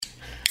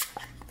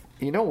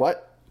You know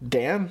what,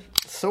 Dan?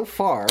 So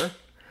far,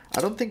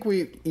 I don't think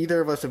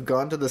either of us have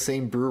gone to the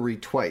same brewery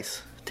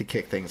twice to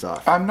kick things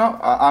off. I'm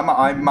not.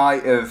 I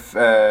might have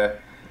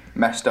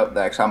messed up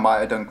there because I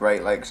might have done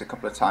Great Lakes a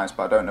couple of times,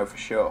 but I don't know for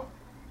sure.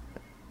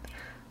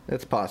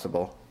 It's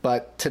possible.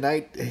 But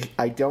tonight,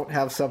 I don't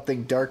have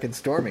something dark and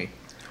stormy.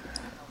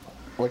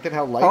 Look at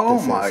how light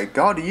this is. Oh my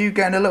God, are you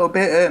getting a little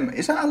bit...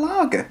 is that a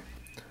lager?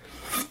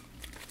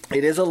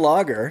 It is a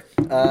lager,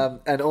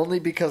 and only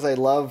because I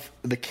love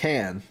the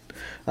can.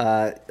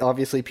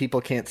 Obviously,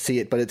 people can't see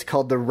it, but it's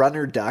called the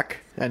Runner Duck,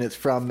 and it's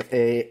from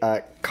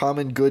a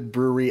Common Good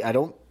brewery.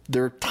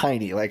 They're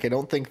tiny. Like, I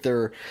don't think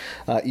they're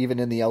even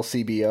in the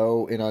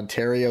LCBO in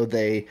Ontario.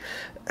 They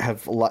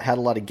have had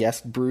a lot of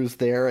guest brews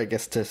there, I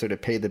guess, to sort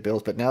of pay the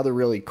bills. But now they're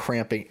really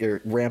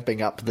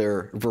ramping up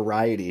their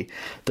variety.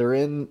 They're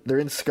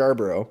in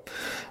Scarborough,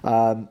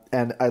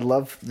 and I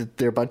love that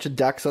there are a bunch of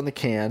ducks on the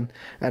can.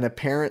 And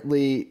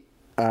apparently,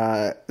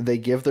 they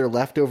give their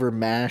leftover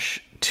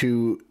mash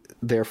to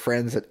their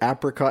friends at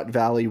Apricot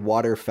Valley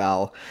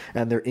Waterfowl,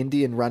 and their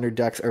Indian runner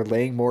ducks are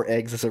laying more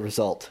eggs as a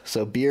result.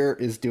 So beer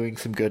is doing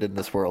some good in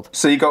this world.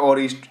 So you got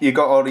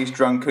all these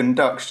drunken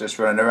ducks just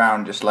running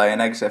around, just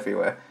laying eggs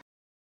everywhere.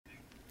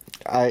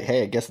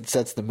 I guess it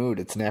sets the mood.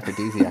 It's an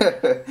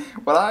aphrodisiac.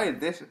 Well,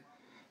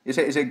 is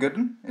it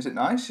good? Is it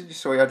nice? You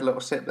saw you had a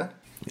little sip there.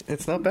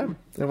 It's not bad.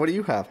 And what do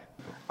you have?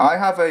 I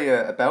have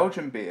a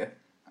Belgian beer.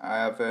 I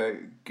have a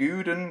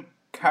Guden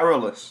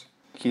Carolus.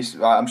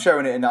 I'm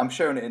showing it in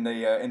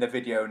the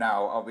video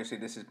now. Obviously,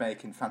 this is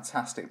making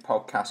fantastic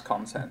podcast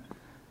content.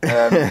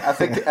 I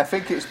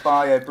think it's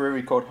by a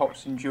brewery called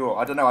Hops and Jaw.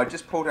 I don't know. I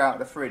just pulled it out of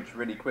the fridge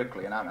really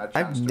quickly, and I haven't had a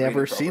chance to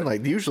never read it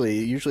seen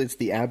usually it's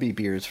the Abbey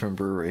beers from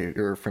brewery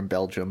or from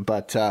Belgium,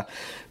 but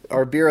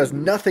our beer has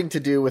nothing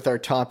to do with our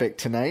topic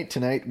tonight.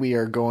 Today,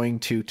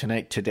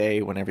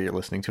 whenever you're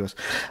listening to us,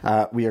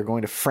 we are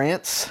going to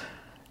France.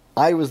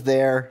 I was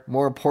there.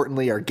 More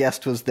importantly, our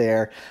guest was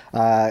there.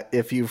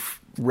 If you've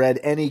read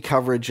any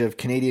coverage of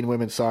Canadian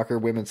women's soccer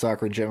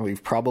in general,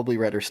 you've probably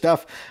read her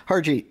stuff.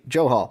 Harjeet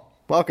Johal,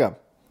 welcome.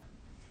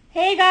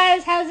 Hey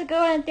guys, how's it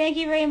going? Thank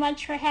you very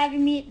much for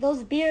having me.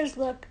 Those beers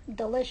look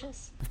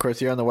delicious. Of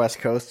course, you're on the West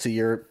Coast, so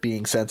you're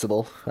being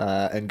sensible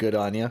and good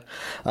on you.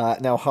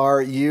 Now,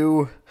 Har,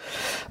 you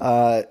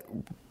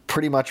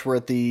pretty much were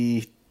at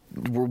the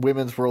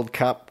Women's World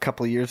Cup a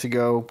couple of years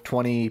ago,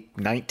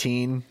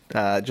 2019,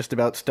 just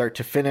about start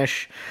to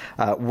finish.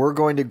 We're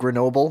going to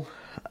Grenoble,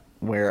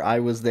 where I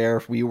was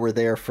there. We were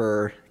there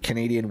for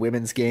Canadian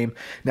women's game.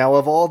 Now,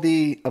 of all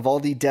the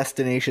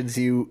destinations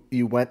you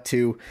went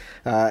to,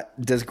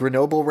 does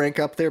Grenoble rank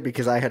up there?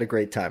 Because I had a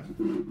great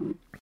time.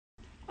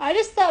 I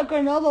just thought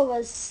Grenoble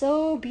was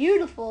so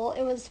beautiful.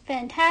 It was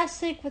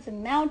fantastic with the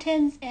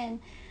mountains and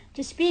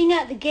just being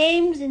at the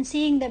games and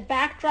seeing the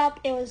backdrop.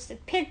 It was a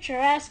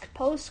picturesque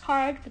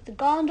postcard with the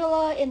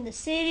gondola in the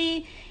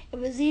city. It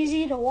was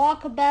easy to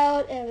walk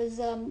about. It was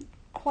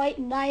quite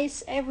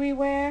nice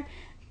everywhere.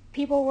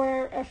 People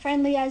were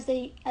friendly as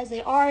they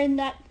are in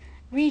that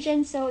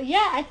region. So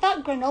yeah, I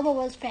thought Grenoble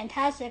was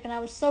fantastic, and I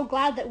was so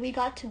glad that we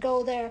got to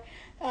go there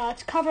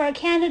to cover a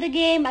Canada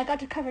game. I got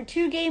to cover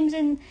 2 games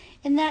in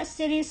that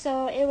city,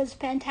 so it was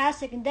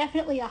fantastic and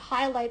definitely a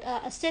highlight.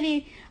 A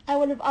city I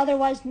would have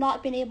otherwise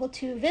not been able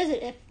to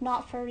visit if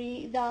not for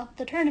the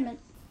tournament.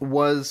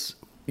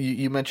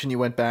 You mentioned you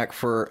went back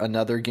for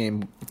another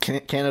game.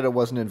 Canada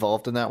wasn't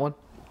involved in that one?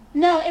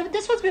 No,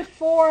 this was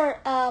before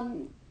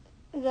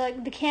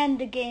the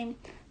Canada game,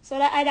 so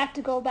I'd have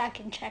to go back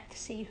and check to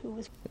see who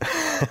was.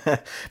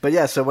 But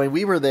yeah, so when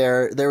we were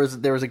there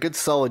was a good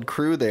solid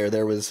crew there.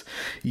 There was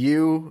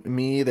you,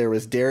 me, there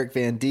was Derek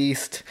Van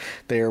Diest,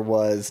 there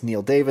was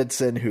Neil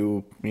Davidson,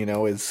 who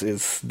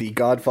is the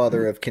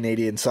godfather of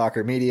Canadian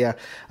soccer media.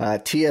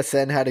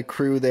 TSN had a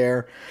crew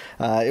there.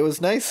 It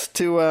was nice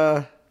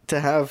to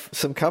have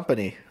some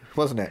company,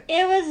 wasn't it?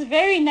 It was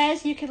very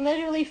nice. You could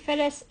literally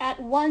fit us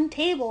at one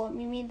table. I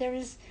mean, there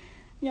was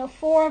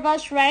 4 of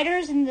us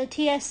writers in the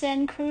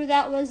TSN crew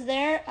that was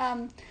there.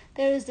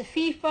 There was the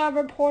FIFA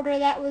reporter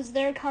that was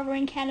there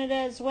covering Canada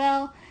as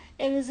well.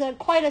 It was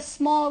quite a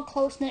small,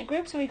 close-knit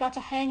group, so we got to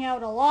hang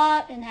out a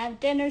lot and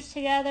have dinners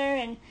together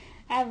and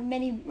have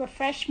many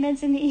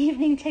refreshments in the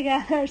evening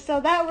together. So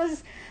that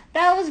was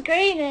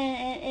great,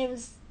 and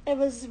it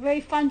was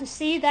very fun to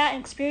see that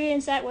and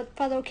experience that with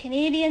fellow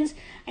Canadians.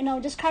 I know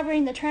just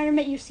covering the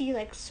tournament, you see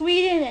like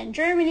Sweden and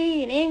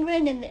Germany and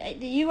England and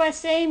the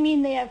USA. I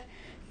mean, they have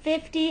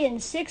 50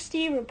 and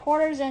 60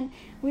 reporters, and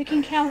we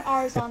can count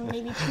ours on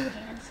maybe 2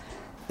 hands.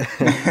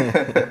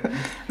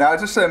 Now,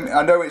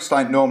 I know it's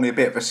like normally a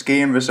bit of a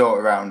skiing resort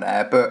around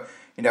there, but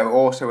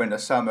also in the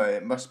summer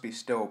it must be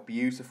still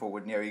beautiful.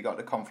 When you got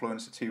the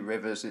confluence of 2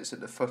 rivers, it's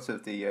at the foot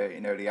of the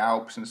the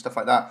Alps and stuff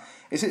like that.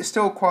 Is it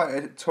still quite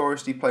a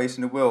touristy place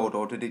in the world,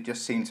 or did it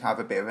just seem to have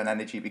a bit of an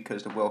energy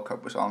because the World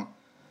Cup was on?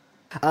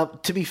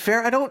 To be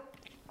fair,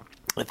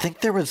 I think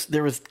there was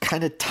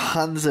kind of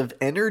tons of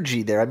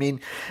energy there. I mean,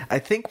 I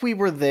think we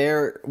were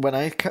there when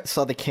I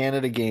saw the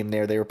Canada game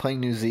there. They were playing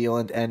New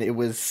Zealand, and it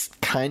was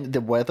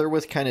the weather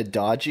was kind of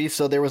dodgy,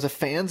 so there was a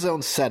fan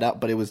zone set up,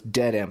 but it was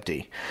dead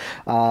empty.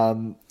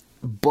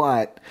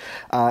 But,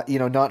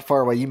 not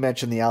far away, you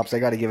mentioned the Alps. I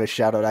got to give a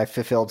shout out. I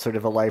fulfilled sort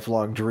of a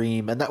lifelong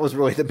dream, and that was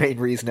really the main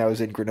reason I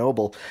was in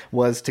Grenoble,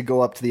 was to go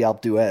up to the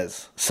Alpe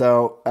d'Huez.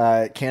 So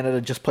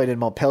Canada just played in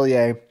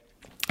Montpellier,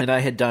 and I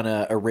had done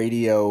a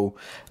radio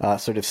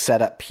sort of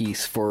setup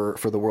piece for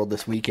the World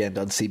This Weekend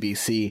on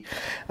CBC,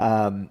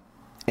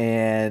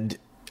 and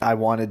I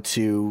wanted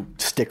to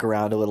stick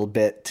around a little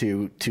bit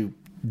to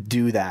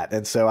do that.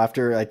 And so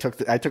after I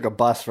took a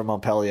bus from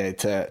Montpellier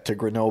to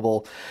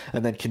Grenoble,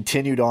 and then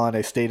continued on.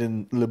 I stayed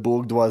in Le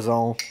Bourg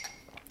d'Oisans,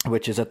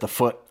 which is at the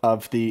foot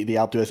of the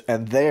Alpe d'Huez.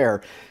 And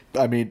there,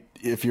 I mean,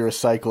 if you're a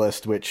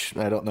cyclist, which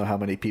I don't know how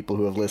many people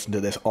who have listened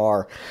to this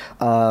are,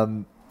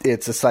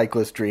 it's a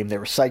cyclist dream. There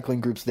were cycling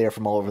groups there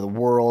from all over the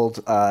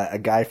world. A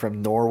guy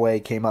from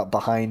Norway came up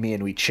behind me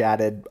and we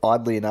chatted,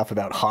 oddly enough,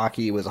 about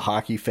hockey. He was a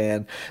hockey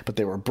fan, but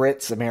there were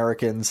Brits,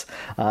 Americans,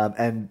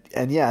 and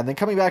then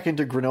coming back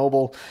into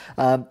Grenoble,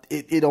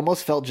 it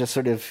almost felt just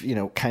sort of,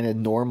 kind of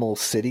normal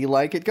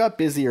city-like. It got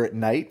busier at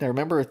night. I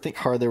remember, I think,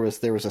 there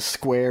was a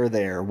square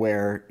there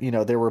where,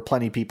 there were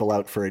plenty of people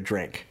out for a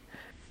drink.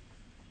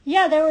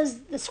 Yeah, there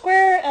was the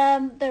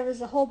square, there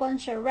was a whole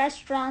bunch of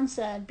restaurants,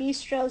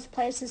 bistros,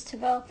 places to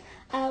go.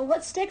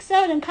 What sticks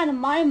out in kind of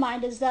my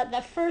mind is that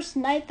the first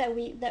night that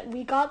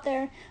we got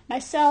there,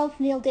 myself,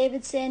 Neil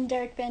Davidson,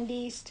 Derek Van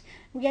Diest,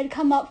 we had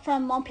come up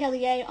from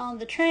Montpellier on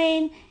the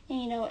train,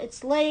 and,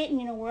 it's late,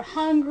 and, we're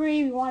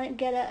hungry, we want to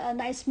get a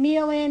nice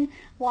meal in,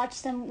 watch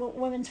some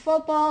women's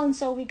football, and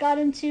so we got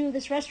into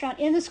this restaurant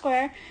in the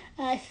square.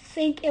 I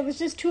think it was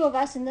just two of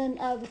us, and then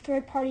the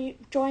third party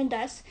joined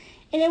us.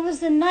 And it was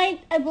the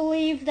night, I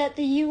believe, that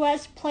the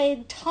U.S.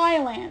 played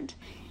Thailand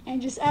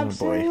and just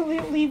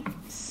absolutely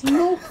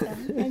smoked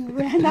them and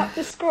ran up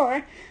the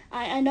score.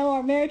 I know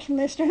our American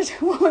listeners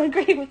won't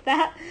agree with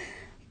that.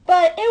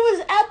 But it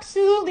was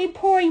absolutely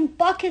pouring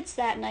buckets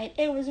that night.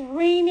 It was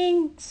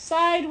raining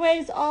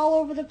sideways all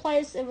over the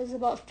place. It was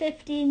about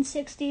 15,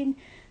 16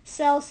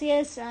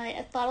 Celsius.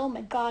 I thought, oh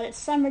my God, it's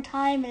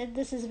summertime and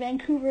this is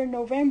Vancouver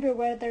November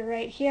weather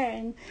right here.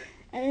 And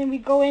then we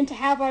go in to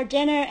have our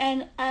dinner,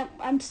 and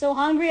I'm so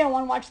hungry. I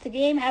want to watch the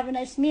game, have a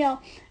nice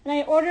meal. And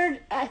I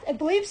ordered, I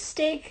believe,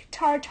 steak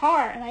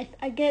tartare. And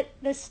I get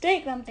this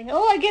steak, and I'm thinking,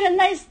 I get a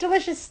nice,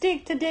 delicious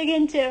steak to dig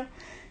into.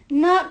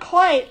 Not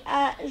quite.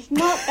 It's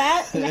not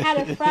that. And it had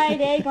a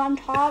fried egg on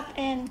top,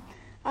 and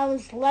I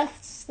was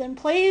less than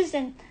pleased.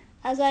 And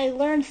as I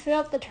learned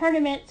throughout the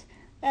tournament,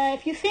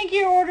 if you think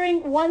you're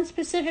ordering one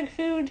specific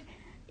food,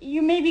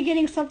 you may be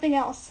getting something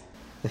else.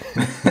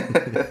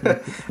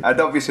 And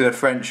obviously the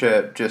French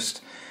are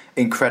just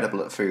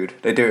incredible at food.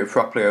 They do it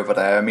properly over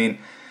there. I mean,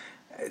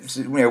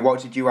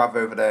 what did you have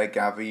over there,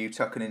 Gav? Are you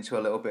tucking into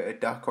a little bit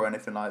of duck or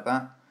anything like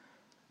that?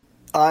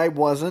 I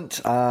wasn't.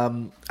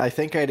 I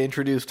think I'd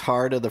introduced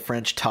Har to the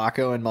French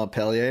taco in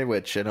Montpellier,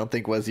 which I don't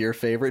think was your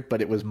favorite,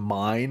 but it was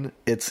mine.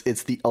 It's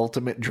the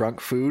ultimate drunk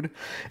food.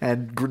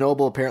 And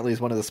Grenoble apparently is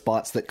one of the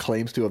spots that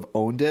claims to have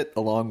owned it,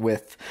 along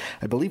with,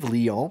 I believe,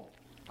 Lyon.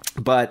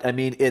 But, I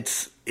mean,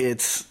 it's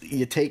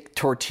you take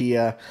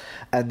tortilla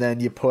and then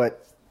you put,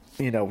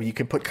 you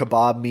can put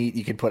kebab meat.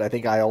 You can put, I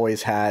think I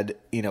always had,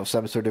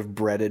 some sort of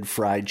breaded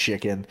fried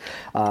chicken.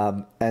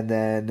 And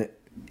then,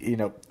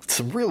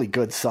 some really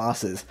good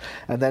sauces.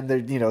 And then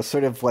they're,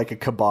 sort of like a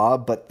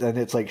kebab, but then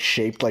it's like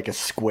shaped like a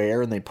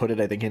square and they put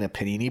it, I think, in a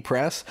panini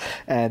press.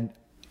 And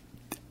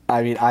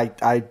I mean,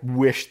 I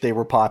wish they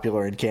were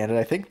popular in Canada.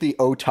 I think the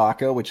O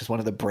Taco, which is one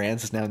of the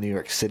brands, is now in New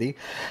York City.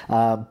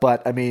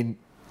 But, I mean,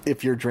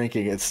 if you're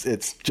drinking,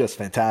 it's just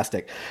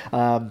fantastic.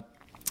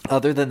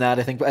 Other than that,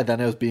 I think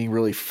then I was being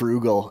really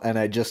frugal, and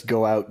I just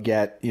go out,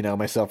 get,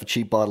 myself a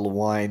cheap bottle of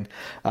wine,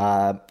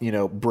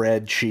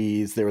 bread,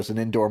 cheese. There was an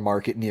indoor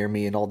market near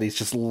me and all these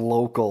just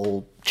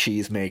local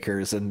cheese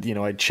makers. And,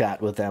 I'd chat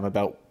with them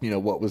about,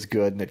 what was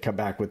good. And they'd come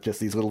back with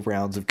just these little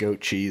rounds of goat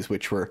cheese,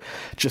 which were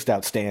just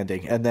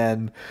outstanding. And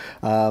then,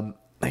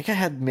 I think I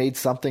had made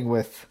something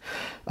with,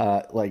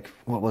 what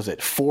was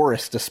it?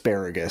 Forest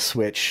asparagus,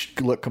 which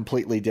looked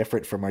completely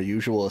different from our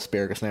usual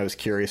asparagus. And I was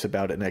curious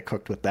about it, and I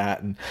cooked with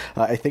that. And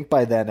I think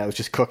by then I was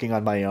just cooking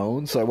on my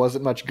own, so I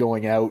wasn't much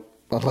going out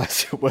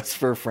unless it was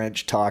for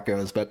French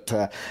tacos. But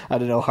I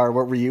don't know, Har,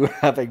 what were you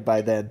having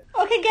by then?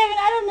 Okay, Gavin,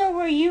 I don't know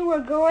where you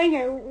were going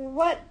or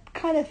what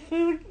kind of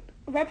food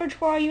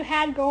repertoire you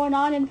had going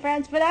on in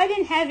France, but I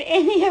didn't have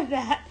any of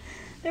that.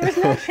 There was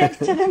no trips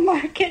to the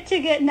market to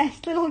get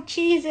nice little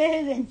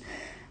cheeses and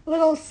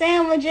little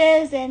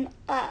sandwiches and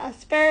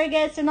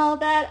asparagus and all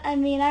that. I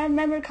mean, I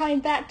remember coming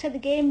back to the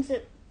games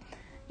at,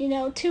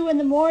 2 in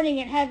the morning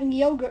and having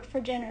yogurt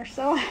for dinner.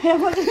 So I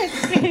wasn't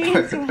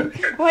experiencing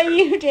what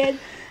you did.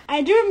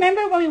 I do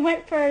remember when we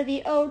went for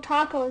the O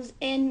Tacos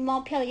in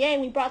Montpellier,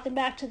 we brought them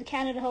back to the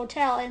Canada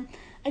Hotel. And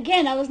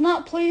again, I was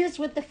not pleased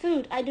with the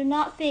food. I do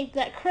not think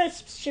that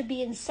crisps should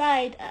be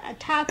inside a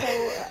taco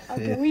or a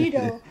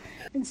burrito.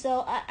 And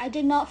so I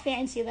did not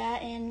fancy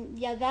that, and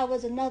yeah, that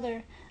was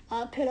another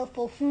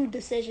pitiful food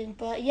decision.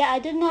 But yeah, I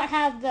did not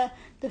have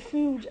the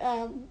food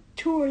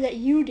tour that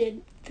you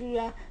did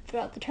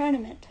throughout the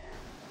tournament.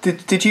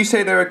 Did you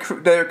say there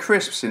are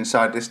crisps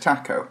inside this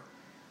taco?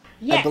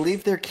 Yes. I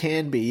believe there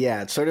can be.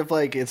 Yeah, it's sort of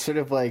like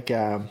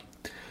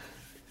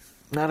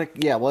not a,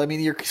 yeah, well, I mean,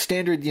 your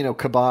standard,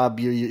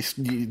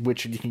 kebab,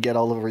 which you can get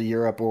all over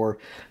Europe, or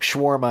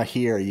shawarma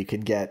here, you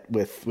can get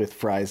with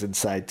fries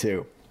inside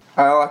too.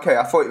 Oh, okay.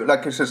 I thought,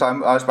 because I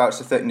was about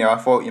to think, I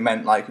thought you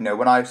meant,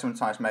 when I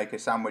sometimes make a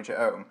sandwich at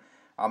home,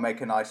 I'll make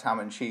a nice ham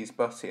and cheese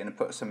butty and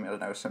put some,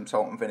 some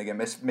salt and vinegar,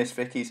 Miss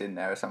Vicky's in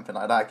there or something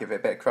like that, give it a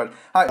bit of crunch.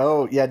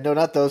 Oh, yeah, no,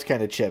 not those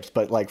kind of chips,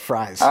 but like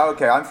fries. Oh,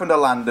 okay. I'm from the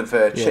land of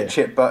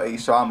chip butty,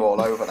 so I'm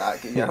all over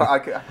that.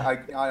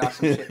 I have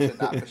some chips in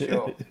that for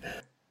sure.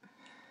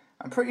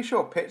 I'm pretty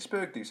sure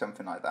Pittsburgh do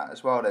something like that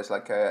as well. There's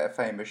like a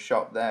famous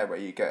shop there where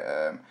you get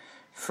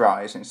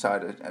fries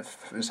inside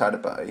a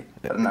butty.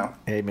 I don't know.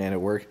 Hey man, it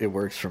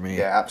works for me.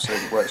 Yeah,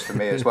 absolutely works for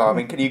me as well. I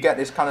mean, can you get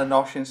this kind of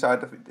nosh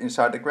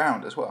inside the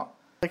ground as well?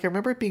 Like I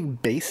remember it being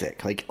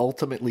basic, like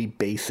ultimately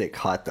basic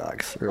hot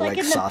dogs or like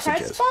in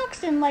sausages. The press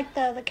box in like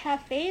the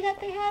cafe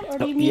that they had, or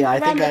do you mean yeah, I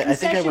think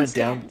I went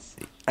stands?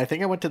 down. I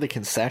think I went to the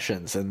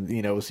concessions, and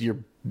it was your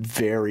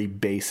very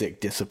basic,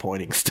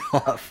 disappointing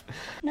stuff.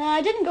 No,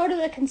 I didn't go to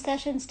the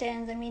concession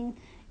stands. I mean,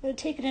 it would have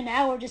taken an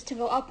hour just to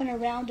go up and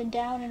around and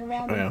down and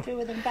around and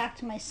through and then back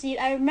to my seat.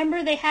 I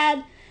remember they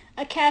had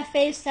a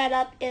cafe set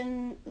up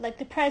in like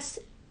the press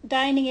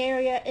dining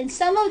area in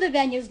some of the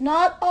venues,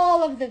 not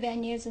all of the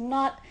venues, and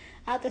not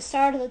at the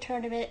start of the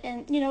tournament.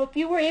 And if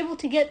you were able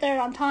to get there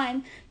on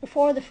time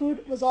before the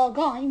food was all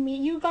gone,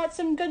 you got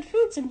some good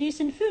food, some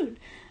decent food.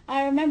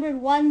 I remember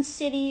in one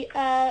city,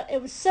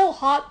 it was so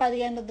hot by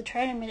the end of the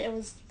tournament. It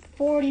was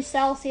 40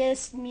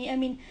 Celsius. I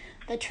mean,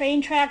 the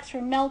train tracks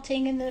were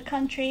melting in the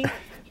country.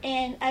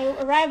 And I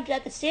arrived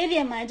at the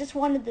stadium, and I just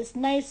wanted this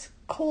nice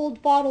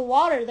cold bottled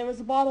water. There was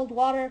a bottled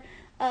water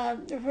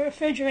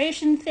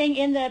refrigeration thing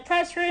in the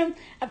press room.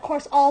 Of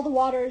course, all the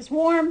water is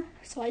warm.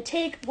 So I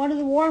take one of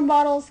the warm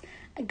bottles,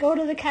 I go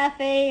to the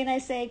cafe, and I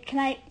say, can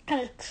I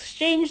kind of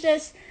exchange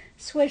this,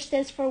 switch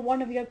this for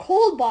one of your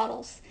cold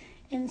bottles?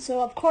 And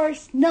so, of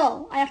course,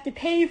 no, I have to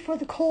pay for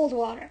the cold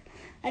water.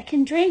 I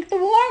can drink the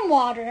warm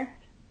water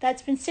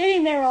that's been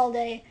sitting there all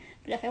day,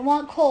 but if I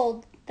want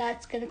cold,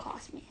 that's going to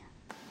cost me.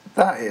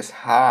 That is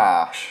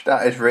harsh.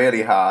 That is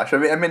really harsh. I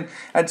mean,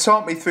 and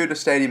talk me through the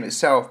stadium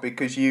itself,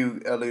 because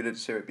you alluded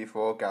to it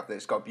before, Gav, that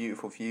it's got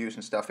beautiful views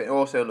and stuff. It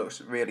also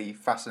looks really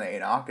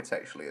fascinating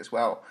architecturally as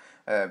well.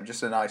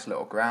 Just a nice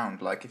little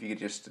ground. Like, if you could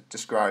just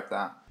describe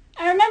that.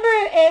 I remember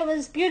it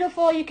was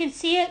beautiful. You could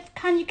see it.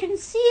 You can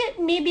see it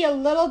maybe a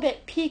little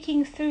bit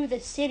peeking through the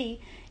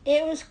city.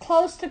 It was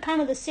close to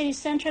kind of the city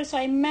center, so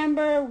I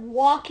remember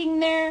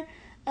walking there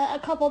a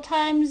couple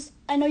times.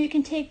 I know you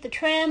can take the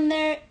tram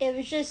there. It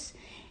was just,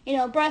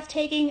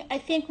 breathtaking. I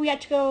think we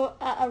had to go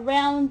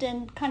around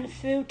and kind of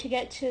through to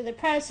get to the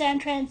press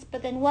entrance.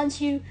 But then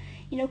once you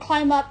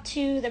climb up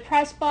to the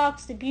press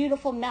box, the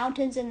beautiful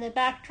mountains in the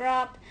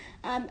backdrop.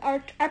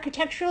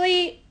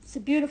 Architecturally, it's a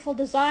beautiful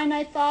design,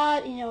 I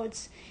thought.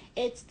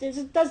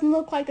 It doesn't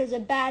look like there's a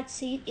bad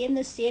seat in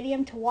the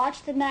stadium to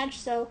watch the match.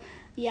 So,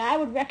 yeah, I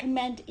would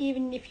recommend,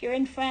 even if you're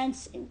in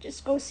France,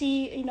 just go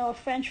see, a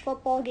French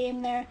football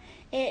game there.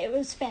 It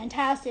was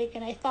fantastic,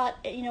 and I thought,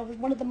 it was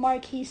one of the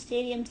marquee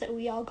stadiums that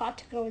we all got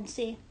to go and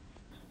see.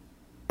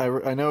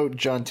 I know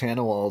John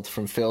Tannewald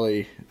from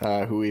Philly,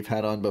 who we've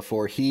had on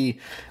before.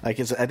 I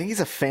think he's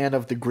a fan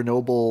of the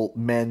Grenoble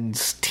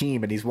men's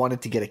team, and he's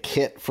wanted to get a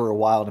kit for a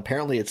while. And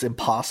apparently, it's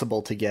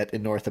impossible to get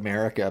in North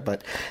America.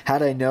 But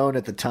had I known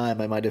at the time,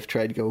 I might have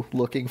tried to go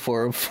looking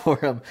for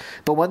him.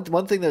 But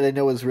one thing that I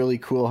know is really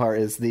cool, Har,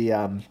 is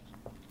the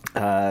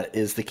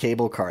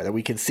cable car that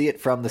we can see it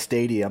from the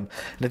stadium,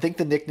 and I think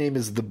the nickname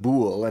is the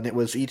Boule, and it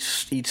was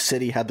each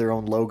city had their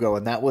own logo,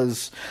 and that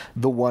was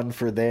the one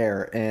for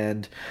there.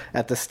 And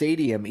at the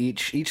stadium,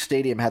 each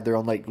stadium had their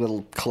own like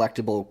little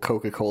collectible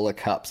Coca-Cola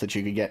cups that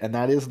you could get, and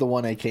that is the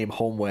one I came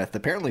home with.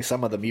 Apparently,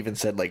 some of them even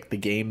said like the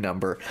game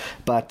number,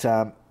 but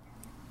I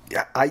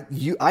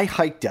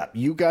hiked up,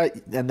 you got,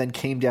 and then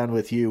came down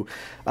with you.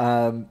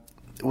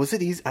 Was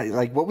it easy?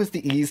 What was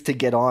the ease to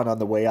get on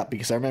the way up?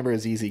 Because I remember it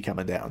was easy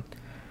coming down.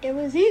 It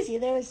was easy.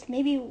 There was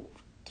maybe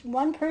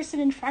one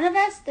person in front of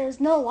us. There was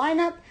no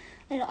lineup.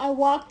 I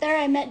walked there.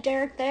 I met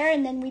Derek there,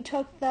 and then we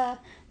took the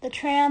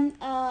tram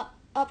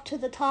up to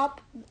the top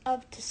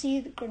to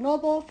see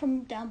Grenoble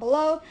from down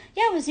below.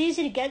 Yeah, it was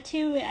easy to get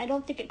to. I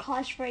don't think it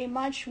cost very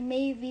much. We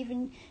may have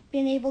even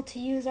been able to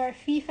use our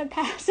FIFA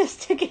passes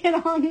to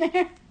get on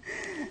there.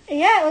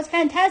 Yeah, it was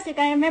fantastic.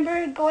 I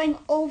remember going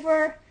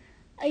over,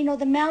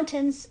 the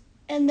mountains,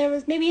 and there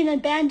was maybe an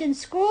abandoned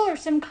school or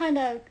some kind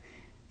of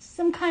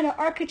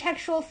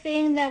architectural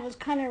thing that was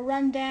kind of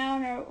run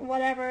down or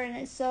whatever.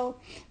 And so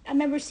I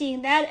remember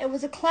seeing that. It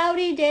was a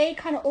cloudy day,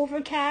 kind of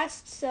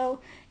overcast, so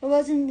it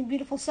wasn't the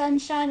beautiful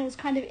sunshine. It was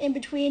kind of in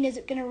between. Is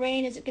it going to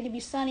rain? Is it going to be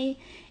sunny?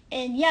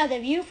 And yeah, the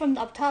view from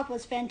up top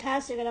was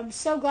fantastic, and I'm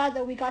so glad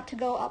that we got to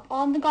go up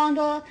on the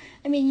gondola.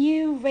 I mean,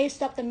 you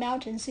raced up the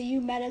mountain, so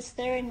you met us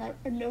there in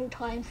no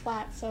time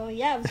flat. So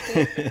yeah, it was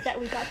great that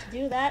we got to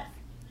do that.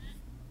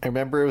 I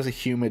remember it was a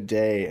humid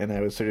day, and I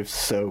was sort of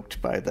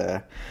soaked by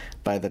the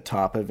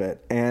top of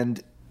it.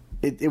 And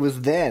it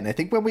was then, I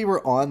think when we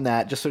were on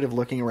that, just sort of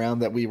looking around,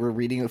 that we were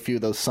reading a few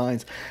of those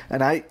signs,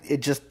 and I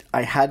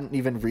hadn't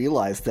even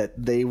realized that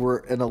they were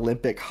an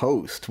Olympic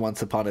host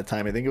once upon a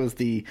time. I think it was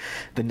the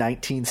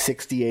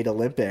 1968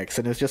 Olympics,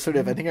 and it was just sort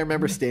of, I think I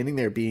remember standing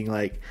there being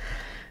like,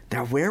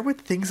 now, where would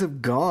things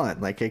have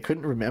gone? Like, I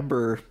couldn't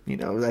remember,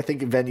 I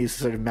think venues,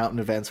 sort of mountain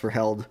events were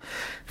held,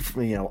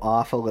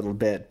 off a little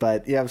bit.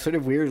 But, yeah, it was sort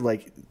of weird.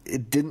 Like,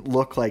 it didn't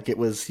look like it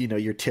was,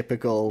 your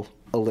typical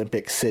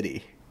Olympic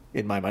city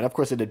in my mind. Of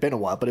course, it had been a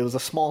while, but it was a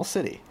small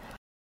city.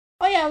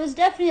 Oh, yeah, it was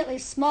definitely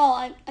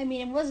small. I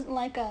mean, it wasn't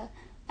like I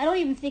don't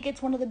even think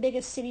it's one of the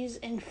biggest cities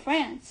in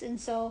France. And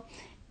so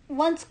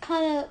once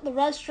kind of the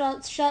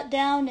restaurants shut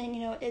down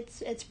and,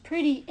 it's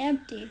pretty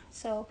empty.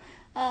 So...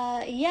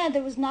 yeah,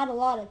 there was not a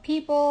lot of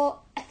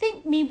people. I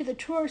think maybe the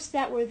tourists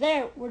that were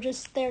there were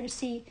just there to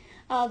see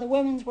the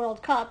Women's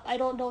World Cup. I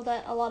don't know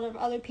that a lot of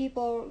other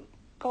people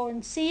go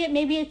and see it.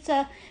 Maybe it's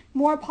a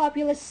more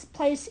populous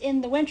place in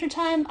the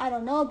wintertime. I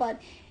don't know,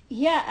 but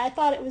yeah, I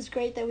thought it was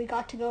great that we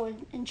got to go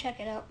and check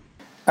it out.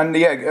 And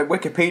yeah,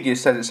 Wikipedia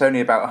says it's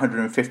only about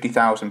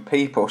 150,000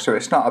 people, so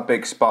it's not a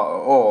big spot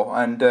at all.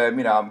 And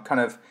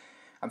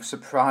I'm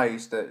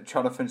surprised that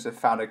Jonathan's have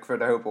found a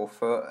Grenoble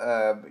for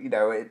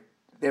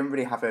they don't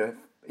really have an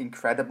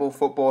incredible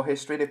football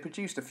history. They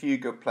produced a few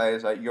good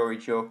players like Yuri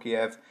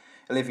Georgiev,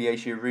 Olivier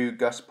Giroud,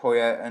 Gus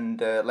Poyet, and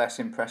less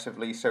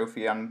impressively,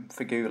 Sofiane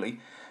Feghouli.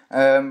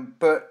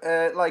 But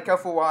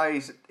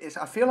otherwise,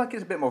 I feel like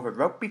it's a bit more of a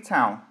rugby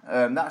town.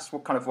 That's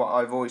what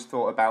I've always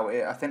thought about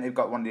it. I think they've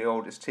got one of the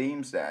oldest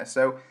teams there.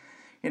 So,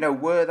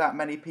 were that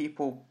many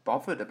people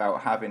bothered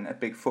about having a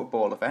big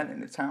football event in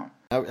the town?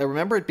 I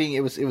remember it being, it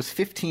was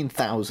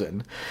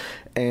 15,000,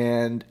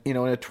 and, in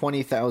a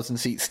 20,000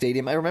 seat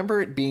stadium. I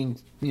remember it being,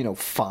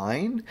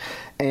 fine.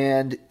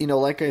 And,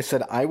 like I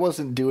said, I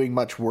wasn't doing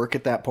much work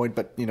at that point,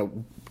 but,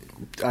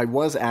 I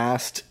was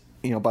asked,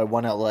 by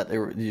one outlet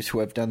who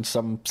I've done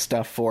some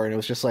stuff for, and it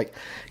was just like,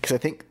 because I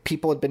think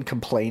people had been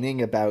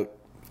complaining about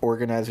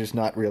organizers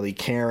not really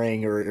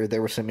caring, or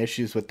there were some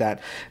issues with that.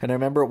 And I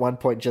remember at one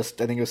point, I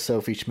think it was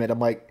Sophie Schmidt, I'm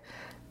like,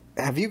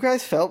 have you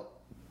guys felt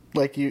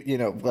like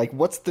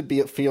what's the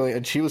feeling?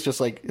 And she was just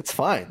like, it's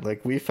fine.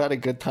 Like, we've had a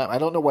good time. I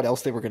don't know what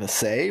else they were going to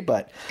say,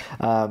 but,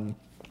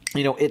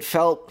 it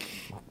felt,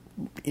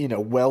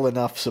 well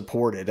enough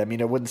supported. I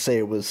mean, I wouldn't say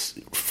it was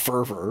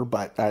fervor,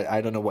 but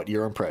I don't know what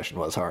your impression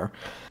was, Har.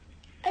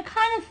 I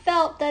kind of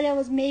felt that it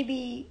was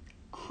maybe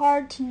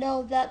hard to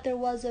know that there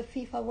was a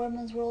FIFA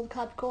Women's World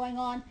Cup going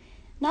on.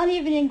 Not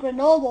even in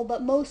Grenoble,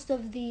 but most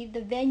of the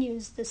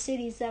venues, the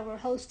cities that were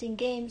hosting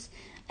games.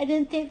 I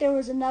didn't think there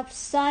was enough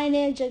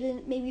signage. I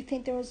didn't maybe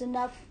think there was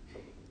enough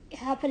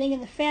happening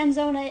in the fan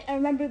zone. I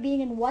remember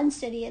being in one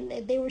city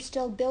and they were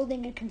still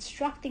building and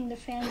constructing the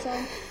fan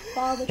zone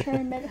while the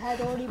tournament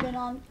had already been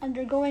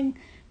undergoing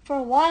for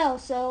a while.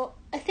 So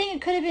I think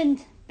it could have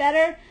been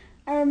better.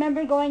 I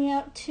remember going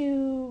out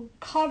to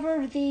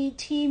cover the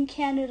Team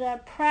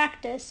Canada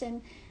practice,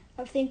 and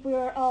I think we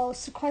were all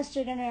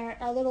sequestered in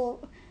our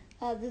little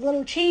the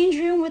little change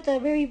room with a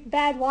very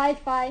bad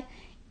Wi-Fi,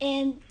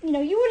 and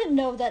you wouldn't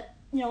know that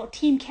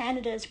Team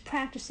Canada is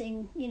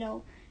practicing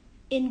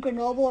in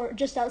Grenoble or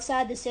just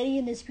outside the city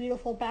in this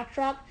beautiful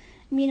backdrop.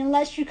 I mean,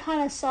 unless you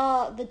kind of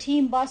saw the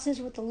team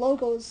buses with the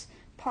logos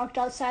parked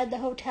outside the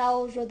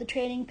hotels or the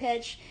training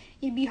pitch,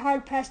 you'd be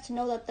hard pressed to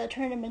know that the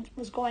tournament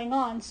was going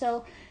on.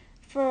 So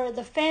for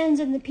the fans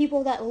and the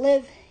people that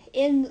live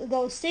in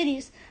those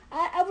cities,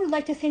 I would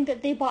like to think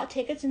that they bought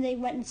tickets and they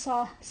went and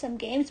saw some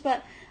games,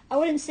 but I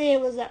wouldn't say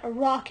it was a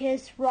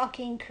raucous,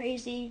 rocking,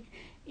 crazy,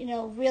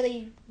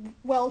 really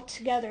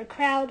well-together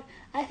crowd.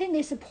 I think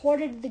they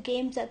supported the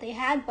games that they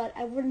had, but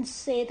I wouldn't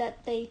say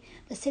that the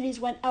cities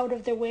went out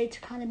of their way to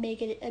kind of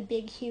make it a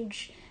big,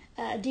 huge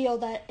deal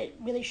that it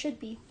really should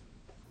be.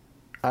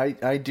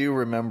 I do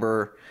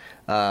remember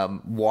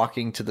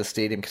walking to the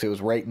stadium because it was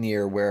right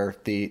near where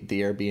the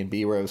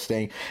Airbnb where I was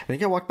staying. I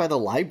think I walked by the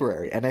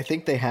library, and I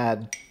think they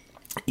had,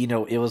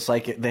 it was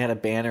like they had a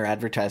banner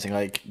advertising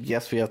like,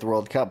 yes, we have the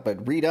World Cup,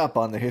 but read up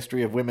on the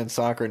history of women's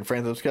soccer in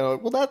France. I was kind of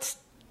like, well, that's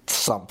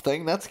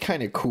something. That's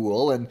kind of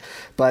cool.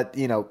 But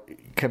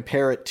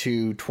compare it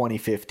to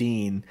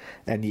 2015,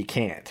 and you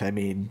can't. I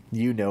mean,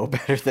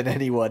 better than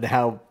anyone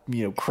how,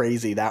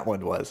 crazy that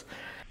one was.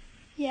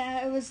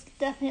 Yeah, it was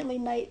definitely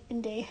night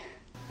and day.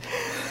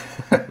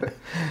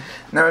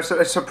 No, it's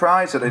a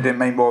surprise that they didn't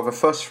make more of a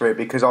fuss for it,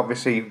 because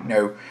obviously,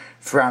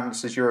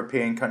 France, as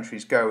European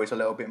countries go, is a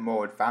little bit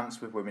more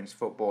advanced with women's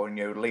football, and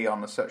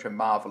Lyon is such a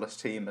marvellous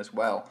team as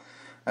well.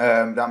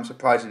 I'm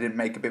surprised they didn't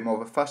make a bit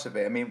more of a fuss of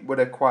it. I mean, were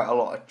there quite a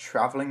lot of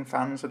travelling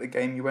fans at the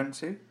game you went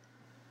to?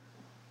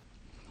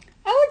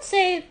 I would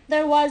say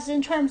there was,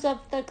 in terms of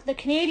the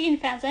Canadian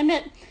fans. I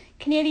met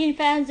Canadian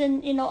fans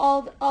in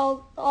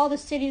all the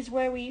cities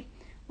where we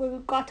we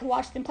got to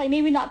watch them play.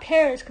 Maybe not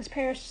Paris, because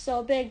Paris is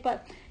so big,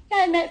 but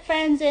yeah, I met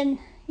friends in,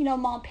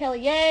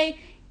 Montpellier,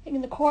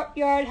 in the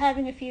courtyard,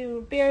 having a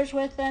few beers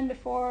with them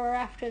before or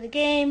after the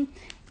game.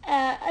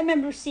 I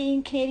remember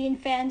seeing Canadian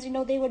fans,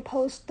 they would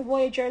post the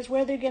Voyageurs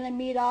where they're going to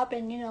meet up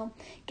and,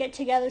 get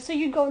together. So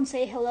you'd go and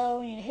say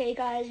hello and, hey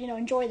guys,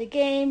 enjoy the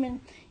game, and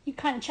you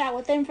kind of chat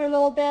with them for a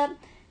little bit.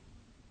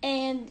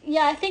 And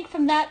yeah, I think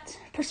from that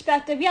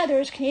perspective, yeah,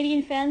 there's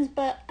Canadian fans,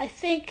 but I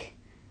think,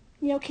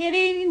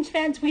 Canadian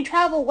fans, we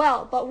travel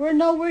well, but we're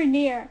nowhere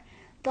near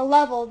the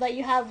level that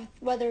you have,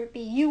 whether it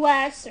be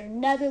US or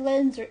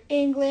Netherlands or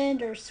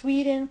England or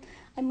Sweden.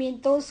 I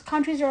mean, those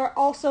countries are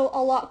also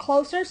a lot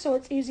closer, so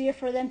it's easier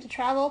for them to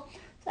travel.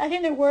 So I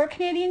think there were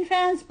Canadian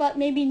fans, but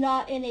maybe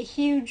not in a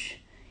huge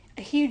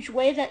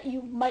way that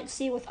you might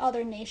see with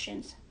other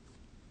nations.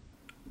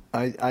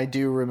 I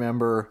do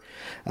remember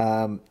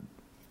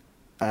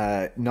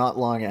not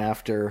long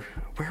after,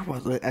 where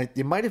was it?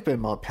 It might have been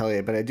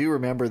Montpellier, but I do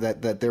remember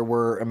that there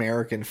were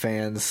American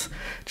fans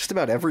just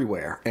about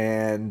everywhere,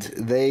 and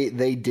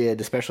they did,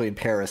 especially in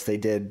Paris, they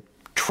did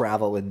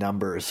travel in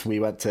numbers. I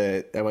went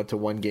to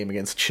one game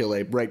against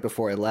Chile right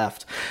before I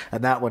left,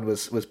 and that one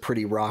was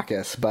pretty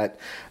raucous. But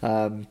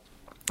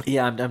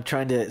yeah, I'm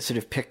trying to sort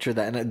of picture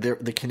that. And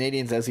the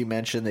Canadians, as you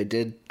mentioned, they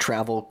did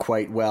travel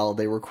quite well.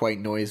 They were quite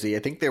noisy. I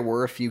think there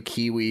were a few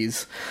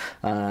Kiwis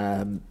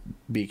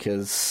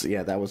because,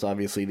 yeah, that was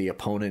obviously the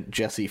opponent,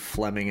 Jesse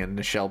Fleming and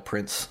Nichelle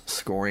Prince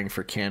scoring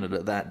for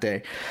Canada that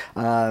day.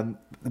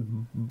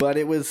 But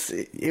I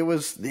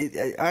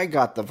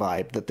got the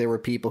vibe that there were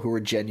people who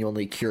were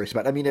genuinely curious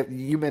about it. I mean,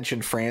 you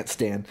mentioned France,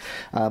 Dan.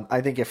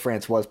 I think if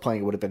France was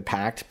playing, it would have been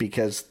packed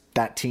because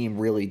that team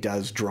really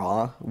does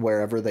draw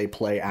wherever they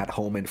play at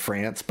home in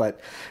France. But,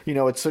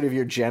 it's sort of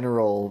your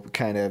general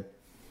kind of,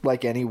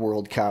 like any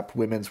World Cup,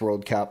 Women's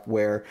World Cup,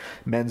 where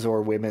men's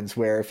or women's,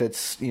 where if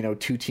it's,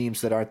 two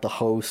teams that aren't the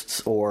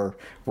hosts or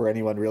where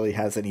anyone really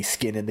has any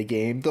skin in the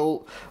game,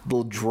 they'll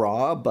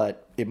draw,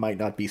 but it might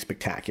not be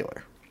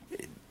spectacular.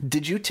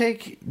 Did you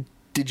take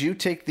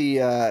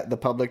the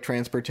public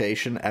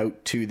transportation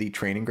out to the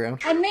training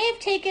ground? I may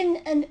have taken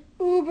an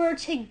Uber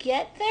to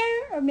get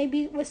there, or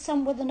maybe with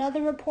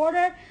another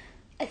reporter.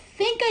 I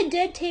think I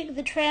did take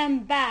the tram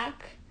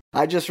back.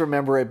 I just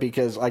remember it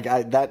because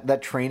that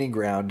training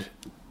ground,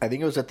 I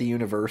think it was at the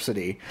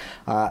university.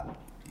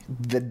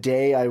 The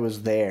day I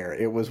was there,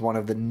 it was one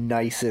of the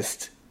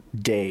nicest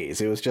days.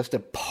 It was just a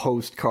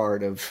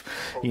postcard of,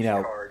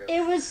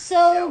 It was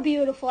so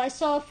beautiful. I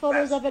saw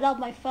photos of it on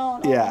my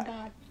phone. Oh my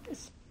God.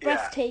 It's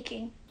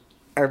breathtaking.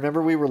 I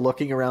remember we were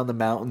looking around the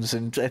mountains,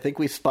 and I think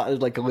we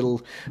spotted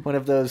one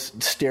of those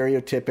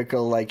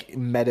stereotypical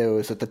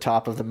meadows at the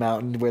top of the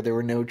mountain where there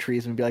were no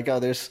trees, and we'd be like, oh,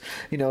 there's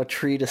a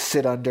tree to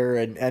sit under.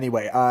 And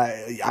anyway,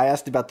 I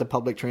asked about the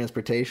public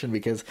transportation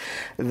because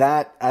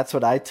that's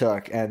what I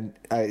took, and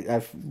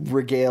I've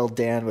regaled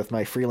Dan with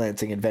my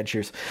freelancing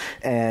adventures,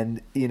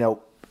 and the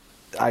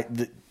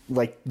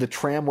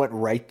tram went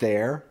right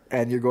there,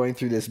 and you're going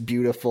through this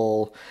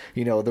beautiful,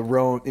 the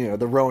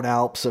Rhone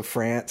Alps of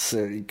France,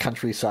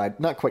 countryside,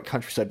 not quite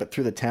countryside, but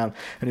through the town.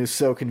 And it was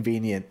so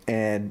convenient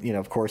and,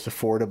 of course,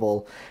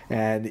 affordable.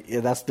 And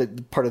that's the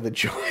part of the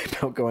joy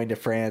about going to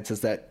France,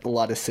 is that a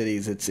lot of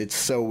cities, it's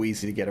so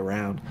easy to get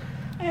around.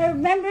 I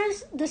remember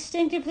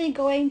distinctively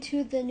going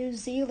to the New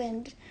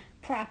Zealand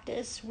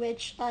practice,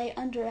 which I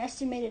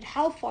underestimated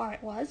how far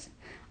it was.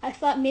 I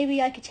thought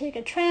maybe I could take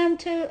a tram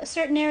to a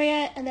certain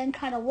area and then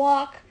kind of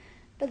walk,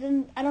 but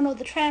then, I don't know,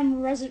 the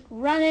tram wasn't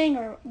running,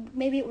 or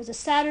maybe it was a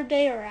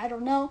Saturday, or I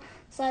don't know.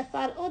 So I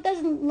thought, it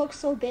doesn't look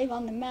so big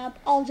on the map,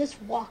 I'll just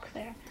walk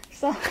there.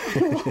 So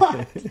I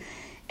walked,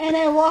 and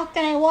I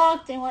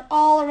walked and went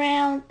all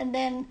around, and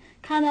then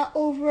kind of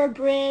over a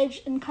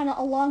bridge and kind of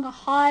along a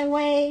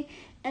highway,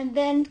 and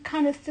then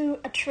kind of through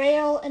a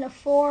trail in a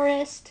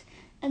forest,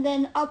 and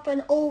then up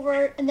and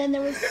over, and then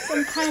there was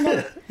some kind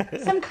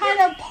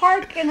of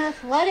park and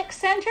athletic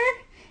center,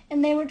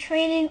 and they were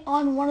training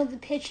on one of the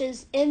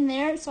pitches in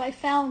there, so I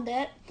found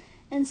it.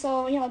 And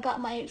so, I got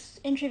my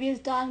interviews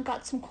done,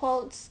 got some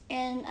quotes,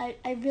 and I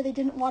really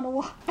didn't want to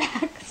walk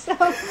back. So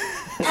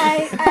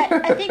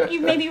I think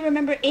you maybe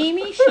remember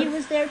Amy. She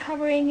was there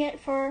covering it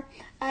for,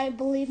 I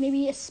believe,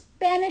 maybe a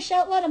Spanish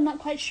outlet. I'm not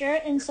quite sure.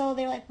 And so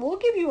they're like, we'll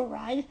give you a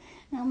ride.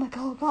 And I'm like,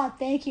 oh, God,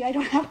 thank you. I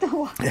don't have to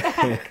walk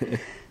back.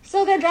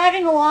 So they're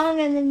driving along,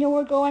 and then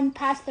we're going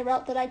past the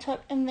route that I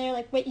took, and they're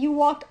like, wait, you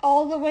walked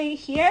all the way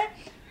here?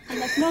 I'm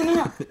like,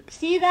 no.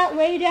 See that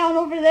way down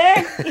over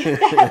there?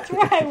 That's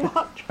where I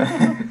walked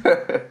from.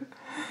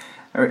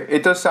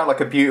 It does sound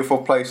like a beautiful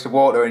place to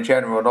walk there in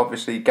general, and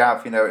obviously,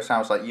 Gav, it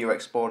sounds like you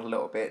explored a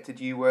little bit. Did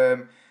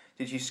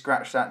you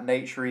scratch that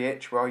naturey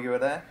itch while you were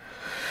there?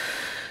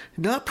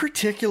 Not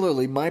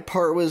particularly. My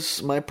part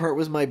was my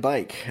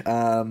bike.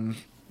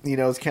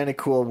 It's kind of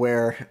cool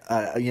where,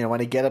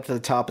 when I get up to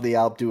the top of the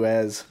Alpe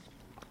d'Huez,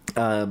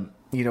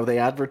 they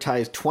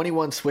advertise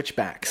 21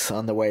 switchbacks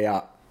on the way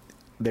up.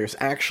 there's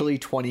actually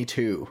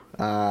 22,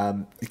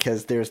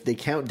 because they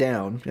count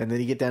down, and then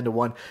you get down to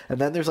 1, and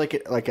then there's like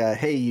a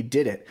hey, you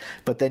did it,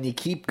 but then you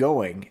keep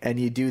going and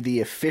you do the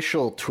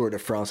official Tour de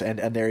France, and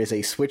there is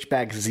a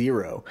switchback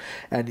 0,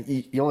 and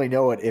you only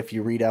know it if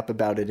you read up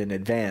about it in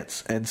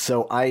advance. And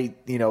so I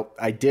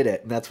did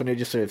it, and that's when I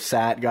just sort of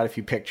sat, got a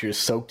few pictures,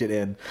 soaked it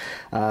in,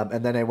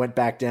 and then I went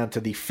back down to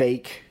the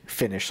fake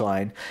finish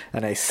line,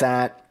 and I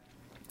sat.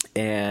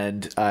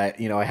 And, I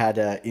had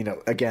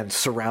again,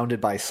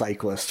 surrounded by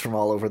cyclists from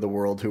all over the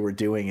world who were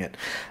doing it.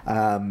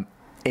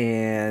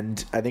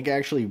 And I think I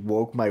actually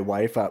woke my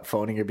wife up,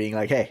 phoning her, being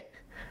like, hey,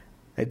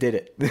 I did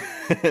it.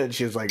 And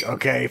she was like,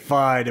 okay,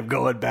 fine, I'm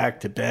going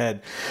back to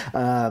bed.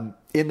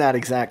 In that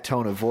exact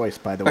tone of voice,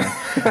 by the way.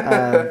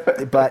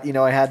 But,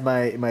 I had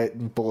my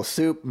bowl of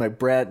soup, my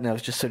bread, and I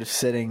was just sort of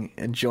sitting,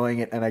 enjoying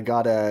it. And I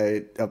got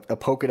a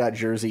polka dot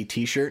jersey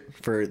T-shirt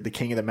for the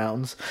King of the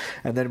Mountains.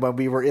 And then when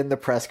we were in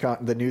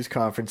the news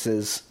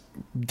conferences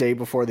day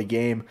before the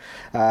game,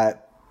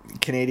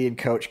 Canadian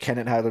coach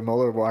Kenneth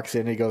Heiler-Muller walks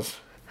in and he goes,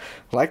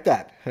 like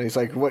that. And he's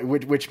like,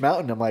 which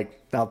mountain? I'm like,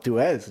 Alpe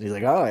d'Huez. And he's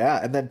like, oh yeah.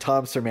 And then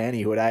Tom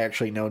Sermanni, who had I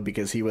actually known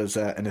because he was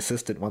an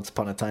assistant once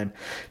upon a time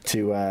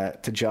to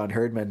John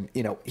Herdman,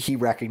 he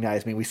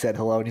recognized me. We said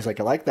hello, and he's like,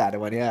 I like that. I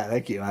went, yeah,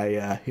 thank you.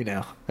 I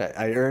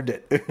earned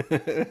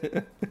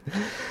it.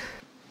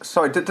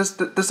 Sorry,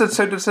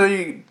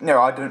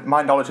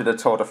 my knowledge of the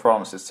Tour de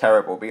France is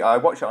terrible. But I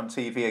watch it on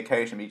TV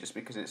occasionally just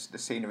because the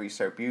scenery is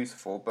so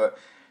beautiful. But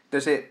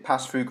does it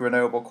pass through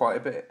Grenoble quite a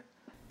bit?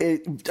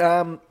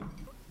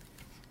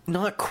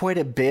 Not quite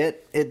a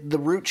bit. The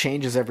route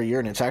changes every year,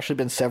 and it's actually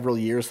been several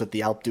years that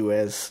the Alpe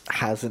d'Huez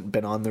hasn't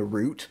been on the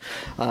route.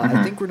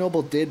 I think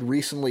Grenoble did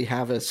recently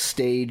have a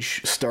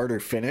stage starter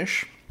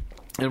finish,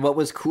 and what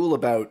was cool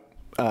about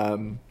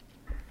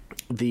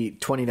the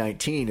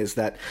 2019 is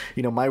that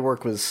my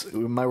work was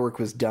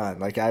done.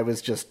 Like, I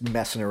was just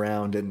messing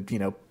around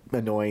and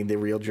annoying the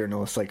real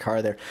journalists like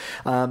Carr there,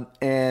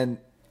 and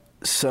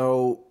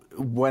so.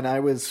 When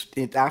I was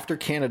after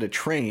Canada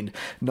trained,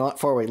 not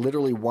far away,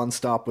 literally one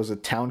stop was a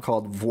town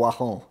called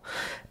Voiron,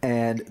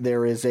 and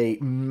there is a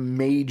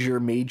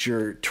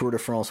major Tour de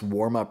France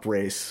warm-up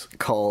race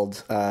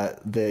called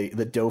the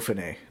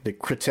Dauphiné, the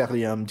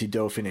Critérium du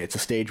Dauphiné. It's a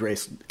stage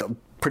race.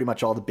 Pretty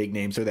much all the big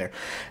names are there,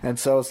 and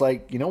so I was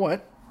like, you know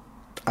what?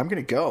 I'm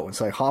gonna go. And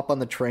so I hop on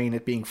the train.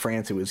 It being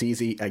France, it was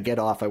easy. I get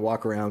off. I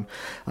walk around,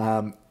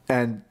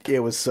 and it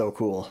was so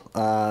cool.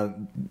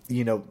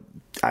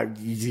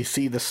 You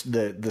see the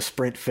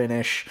sprint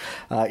finish.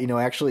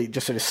 I actually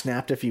just sort of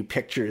snapped a few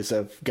pictures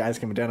of guys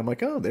coming down. I'm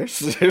like, oh,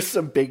 there's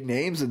some big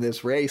names in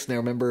this race. And I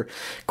remember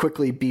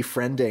quickly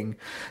befriending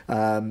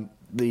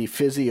the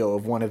physio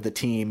of one of the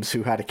teams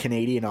who had a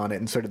Canadian on it,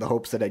 in sort of the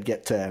hopes that I'd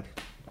get to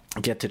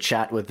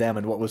chat with them.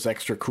 And what was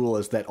extra cool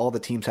is that all the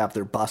teams have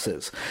their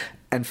buses,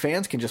 and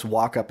fans can just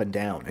walk up and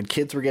down, and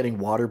kids were getting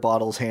water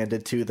bottles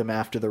handed to them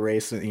after the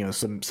race,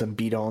 some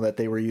bidon that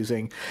they were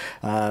using.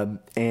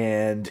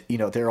 And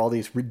there are all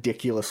these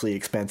ridiculously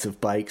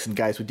expensive bikes, and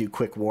guys would do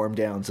quick warm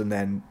downs and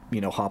then,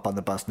 hop on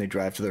the bus and they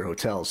drive to their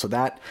hotel. So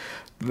that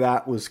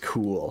was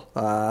cool.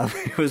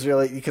 It was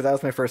really, because that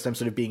was my first time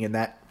sort of being in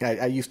that.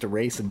 I used to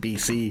race in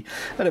BC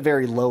at a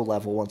very low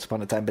level once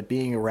upon a time, but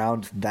being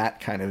around that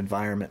kind of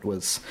environment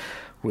was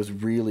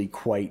really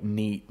quite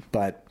neat.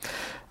 But,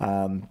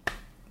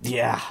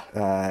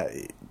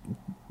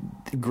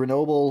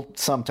 Grenoble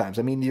sometimes.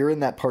 I mean, you're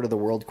in that part of the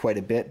world quite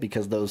a bit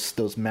because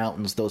those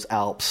mountains, those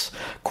Alps,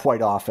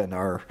 quite often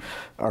are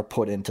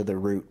put into the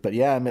route. But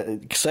yeah, I'm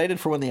excited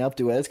for when the Alpe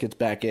d'Huez gets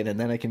back in, and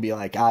then I can be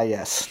like,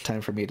 yes,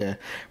 time for me to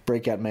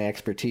break out my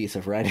expertise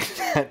of riding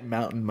that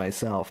mountain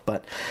myself.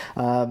 But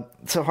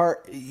so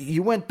Hart,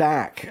 you went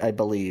back, I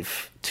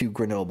believe, to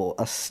Grenoble.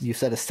 You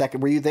said a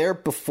second. Were you there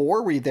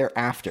before? Were you there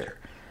after?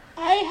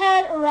 I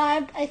had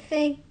arrived, I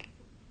think,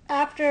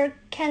 after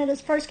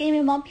Canada's first game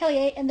in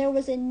Montpellier, and there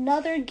was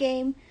another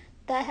game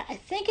that I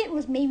think it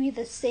was maybe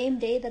the same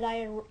day that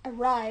I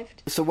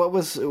arrived. So what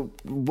was the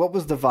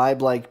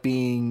vibe like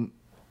being,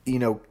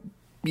 you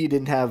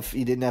didn't have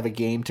a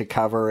game to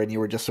cover and you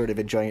were just sort of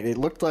enjoying it? It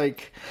looked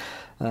like,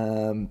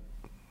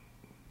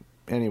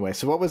 anyway.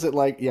 So what was it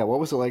like? Yeah, what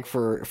was it like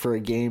for a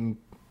game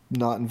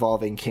not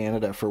involving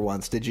Canada for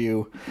once? Did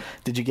you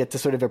get to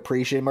sort of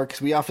appreciate more?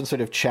 Because we often sort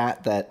of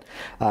chat that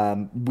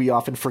we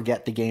often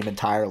forget the game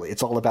entirely.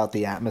 It's all about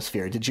the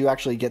atmosphere. Did you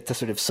actually get to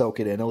sort of soak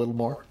it in a little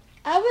more?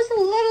 I was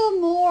a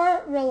little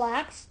more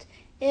relaxed.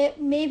 It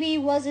maybe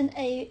wasn't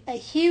a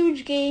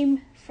huge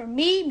game for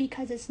me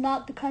because it's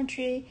not the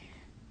country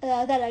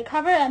that I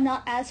cover. I'm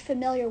not as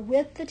familiar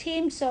with the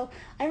team, so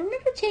I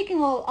remember taking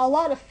a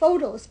lot of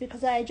photos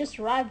because I just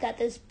arrived at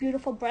this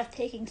beautiful,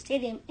 breathtaking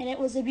stadium, and it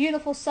was a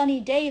beautiful sunny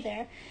day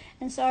there,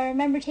 and so I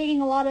remember taking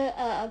a lot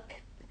of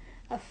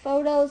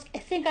photos. I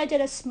think I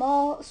did a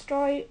small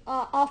story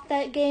off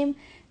that game,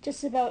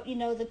 just about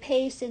the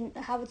pace and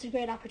how it's a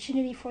great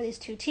opportunity for these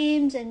two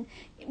teams, and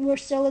we're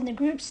still in the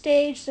group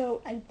stage,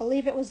 so I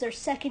believe it was their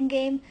second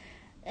game.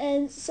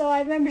 And so I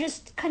remember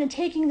just kind of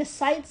taking the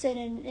sights in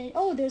and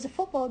oh, there's a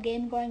football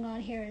game going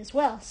on here as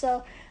well.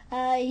 So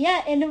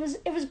Yeah, and it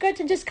was good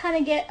to just kind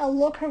of get a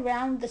look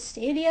around the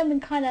stadium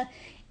and kind of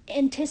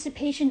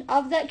anticipation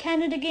of that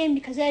Canada game,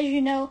 because as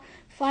you know,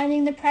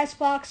 finding the press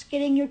box,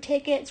 getting your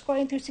tickets,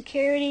 going through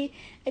security,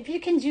 if you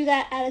can do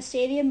that at a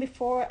stadium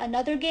before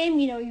another game,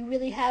 you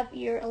really have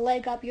a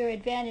leg up, your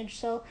advantage.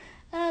 So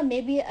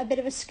maybe a bit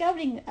of a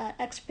scouting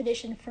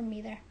expedition from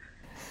me there.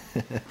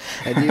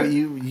 And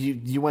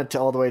you went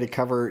all the way to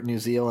cover New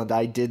Zealand.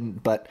 I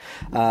didn't, but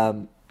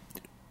Tom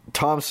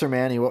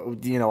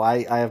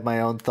Sermanni, I have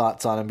my own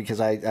thoughts on him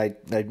because I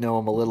know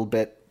him a little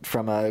bit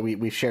from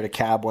we've shared a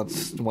cab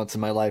once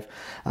in my life.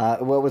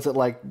 What was it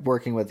like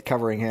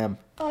covering him?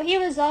 Oh,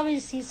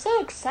 he's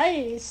so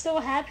excited. He's so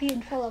happy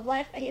and full of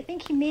life. I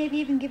think he may have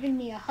even given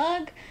me a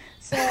hug.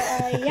 So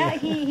yeah,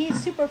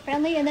 he's super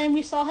friendly. And then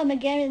we saw him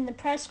again in the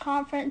press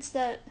conference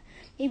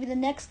maybe the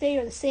next day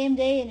or the same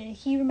day, and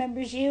he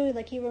remembers you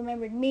like he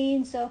remembered me.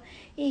 And so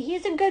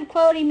he's a good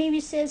quote. He maybe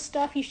says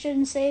stuff he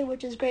shouldn't say,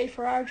 which is great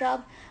for our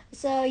job.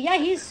 So yeah,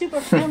 he's super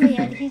friendly,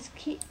 and he's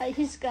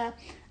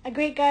a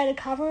great guy to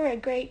cover, a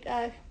great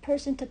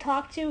person to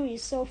talk to.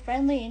 He's so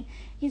friendly, and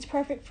he's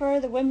perfect for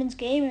the women's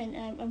game,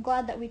 and I'm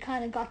glad that we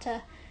kind of got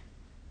to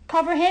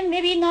cover him.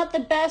 Maybe not the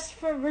best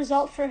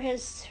result for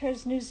his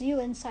New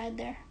Zealand side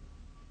there.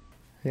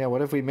 Yeah,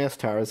 what have we missed,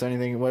 Tara? Is there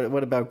anything?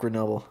 What about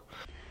Grenoble?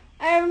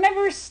 I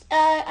remember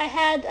I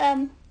had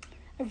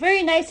a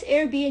very nice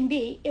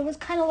Airbnb. It was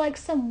kind of like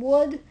some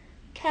wood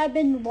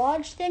cabin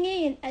lodge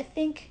thingy, and I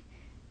think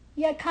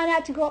I kind of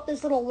had to go up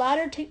this little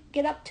ladder to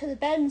get up to the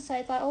bed, and so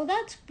I thought, oh,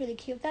 that's really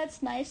cute,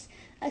 that's nice.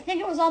 I think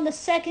it was on the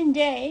second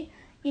day.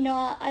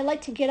 I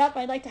like to get up,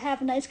 I'd like to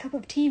have a nice cup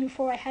of tea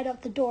before I head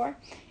out the door.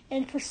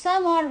 And for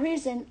some odd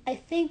reason, I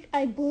think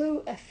I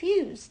blew a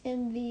fuse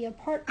in the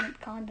apartment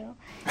condo.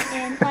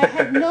 And I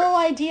had no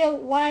idea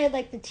why,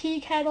 the tea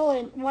kettle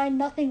and why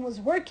nothing was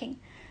working.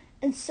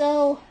 And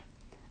so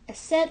I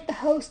sent the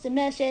host a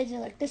message,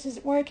 and this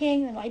isn't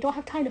working, and I don't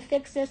have time to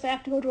fix this. I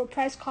have to go to a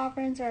press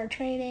conference or a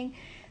training.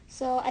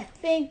 So I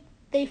think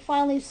they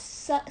finally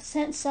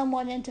sent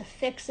someone in to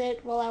fix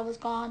it while I was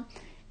gone.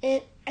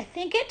 I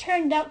think it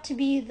turned out to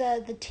be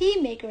the tea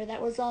maker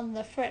that was on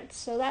the fritz,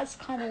 so that's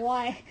kind of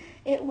why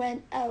it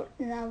went out.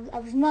 And I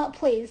was not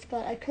pleased,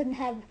 but I couldn't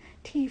have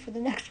tea for the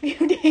next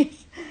few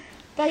days.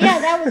 But yeah,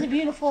 that was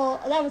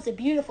a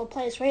beautiful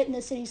place right in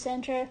the city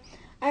center.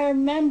 I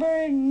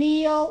remember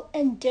Neil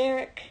and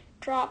Derek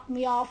dropped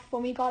me off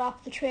when we got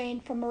off the train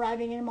from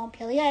arriving in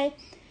Montpellier.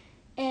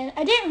 And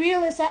I didn't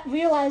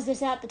realize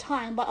this at the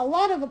time, but a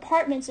lot of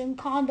apartments and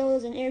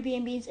condos and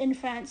Airbnbs in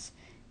France,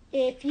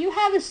 if you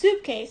have a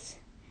suitcase,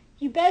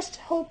 you best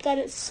hope that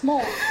it's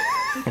small.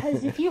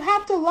 Because if you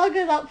have to lug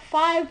it up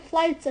 5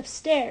 flights of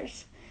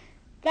stairs,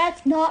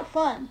 that's not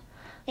fun.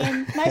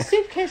 And my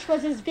suitcase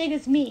was as big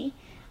as me.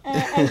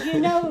 As you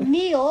know,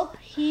 Neil,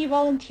 he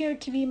volunteered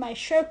to be my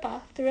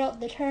Sherpa throughout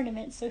the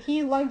tournament, so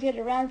he lugged it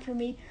around for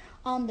me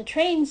on the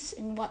trains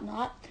and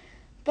whatnot.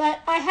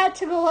 But I had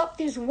to go up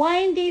these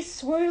windy,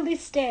 swirly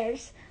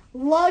stairs,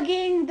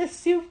 lugging the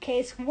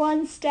suitcase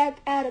one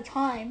step at a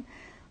time.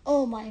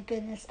 Oh my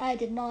goodness, I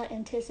did not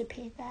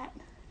anticipate that.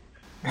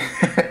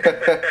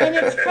 And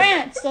it's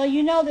France, so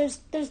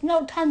there's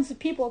no tons of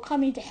people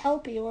coming to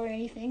help you or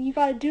anything. You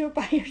got to do it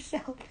by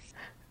yourself.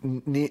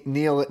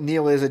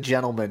 Neil is a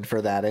gentleman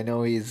for that. I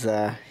know he's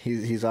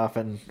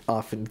often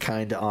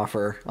kind to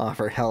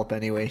offer help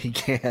any way he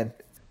can.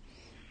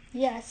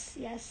 Yes.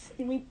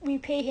 We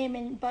pay him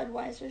in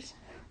Budweisers.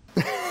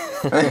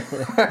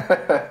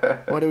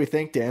 What do we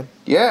think, Dan?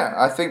 Yeah,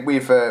 I think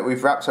we've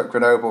wrapped up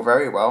Grenoble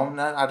very well, and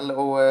had a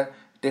little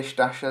dish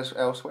dash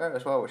elsewhere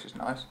as well, which is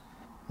nice.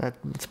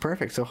 That's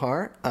perfect. So,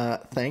 Har,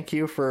 thank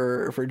you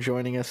for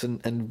joining us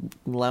and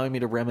allowing me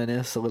to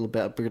reminisce a little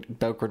bit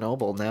about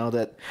Grenoble. Now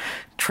that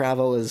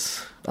travel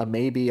is a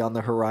maybe on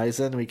the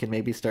horizon, we can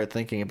maybe start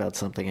thinking about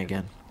something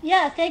again.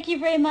 Yeah, thank you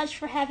very much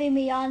for having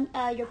me on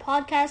your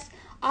podcast.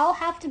 I'll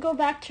have to go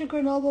back to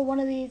Grenoble one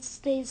of these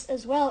days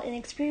as well and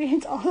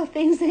experience all the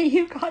things that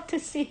you got to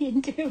see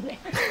and do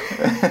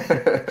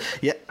there.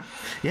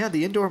 Yeah,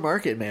 the indoor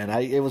market, man.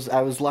 I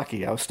was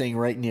lucky. I was staying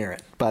right near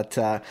it. But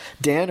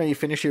Dan, are you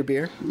finished your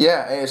beer?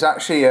 Yeah, it's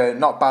actually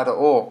not bad at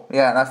all.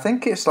 Yeah, and I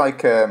think it's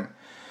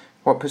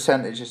what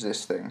percentage is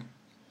this thing?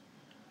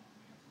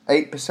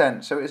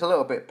 8%. So it's a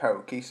little bit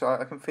pokey. So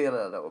I can feel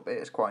it a little bit.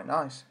 It's quite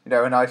nice.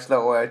 A nice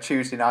little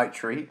Tuesday night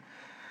treat.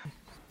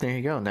 There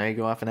you go. Now you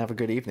go off and have a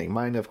good evening.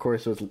 Mine, of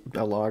course, was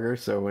a lager,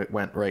 so it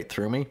went right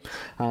through me.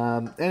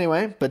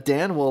 Anyway, but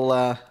Dan,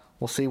 we'll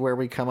see where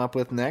we come up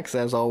with next.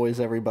 As always,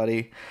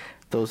 everybody,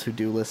 those who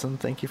do listen,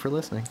 thank you for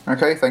listening.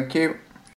 Okay, thank you.